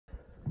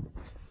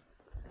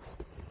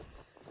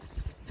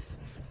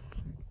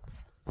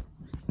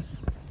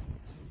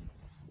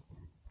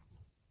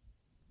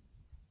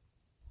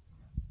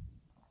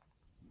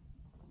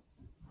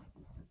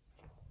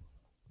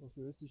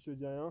que si je te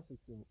dis rien, c'est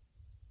que c'est bon.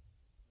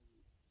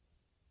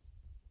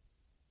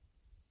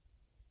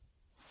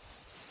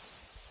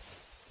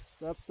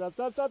 Top, top,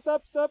 top, top,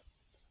 top, top.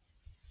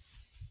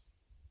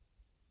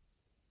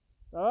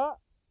 Ça va?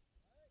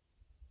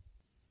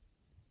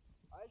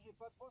 Ouais, j'ai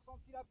pas trop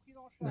senti la prise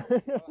en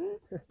charge.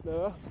 Ça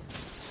va?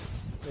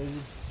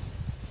 Vas-y.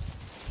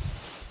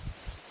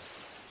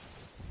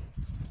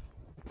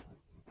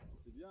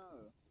 C'est bien,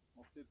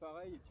 on fait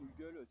pareil et tu me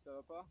gueules, ça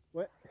va pas?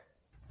 Ouais.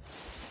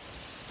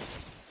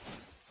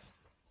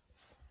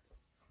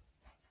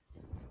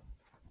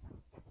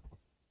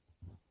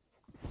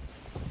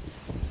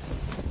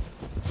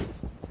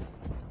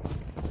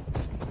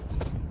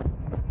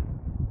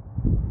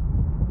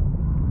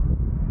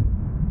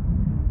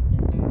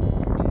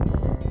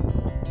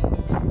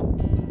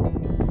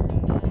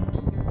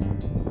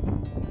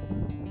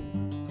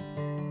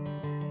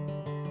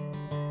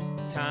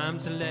 Time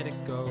to let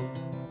it go,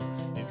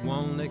 it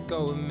won't let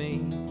go of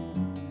me.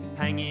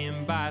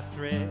 Hanging by a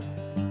thread,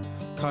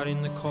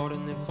 cutting the cord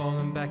and then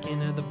falling back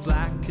into the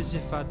black. Cause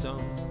if I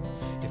don't,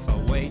 if I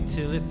wait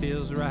till it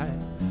feels right,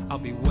 I'll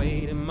be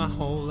waiting my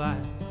whole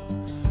life.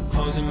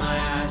 Closing my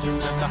eyes,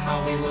 remember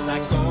how we were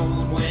like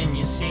gold when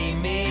you see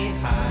me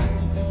high.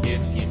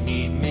 If you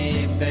need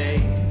me,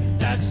 babe,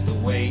 that's the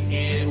way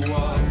it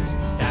was.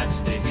 That's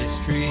the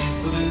history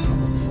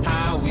blue,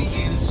 how we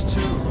used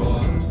to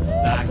roar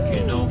like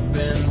an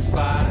open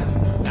fire.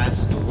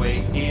 That's the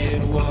way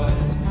it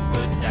was,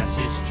 but that's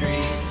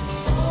history.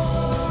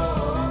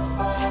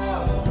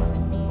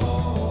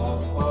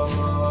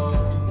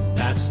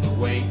 That's the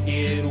way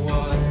it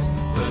was,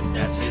 but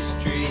that's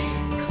history.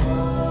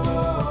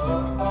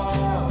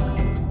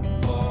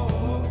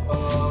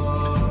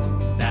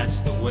 That's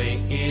the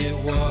way it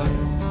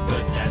was,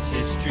 but that's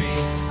history.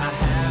 I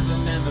have a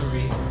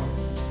memory,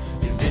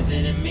 you're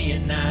visiting me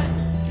at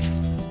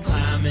night,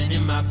 climbing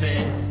in my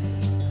bed.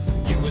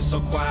 You were so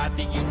quiet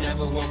that you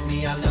never woke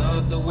me. I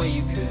love the way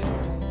you could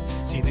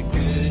see the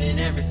good in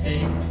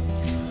everything.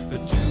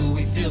 But do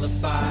we feel the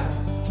fire?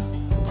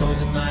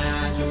 Closing my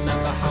eyes,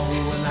 remember how we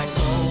were like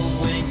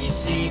gold when you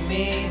see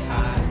me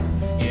high.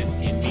 If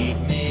you need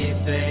me,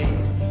 babe,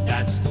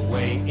 that's the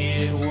way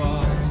it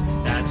was.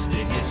 That's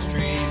the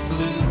history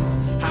blue,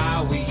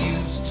 how we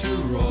used to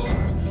roar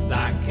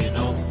like an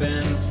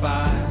open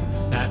fire.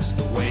 That's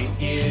the way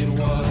it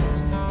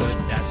was, but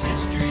that's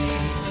history.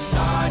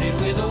 Started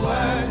with a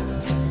word,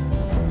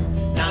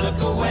 now look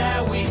at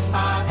where we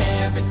are.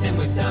 Everything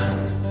we've done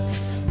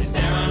is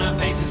there on our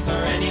faces for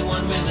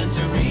anyone willing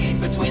to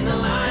read between the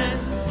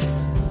lines.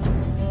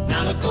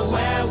 Now look at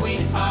where we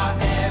are.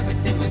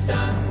 Everything we've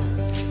done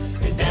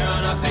is there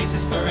on our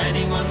faces for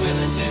anyone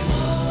willing to.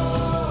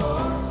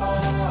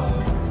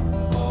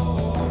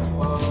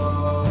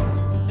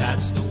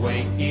 That's the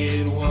way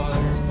it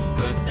was,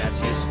 but that's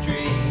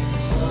history.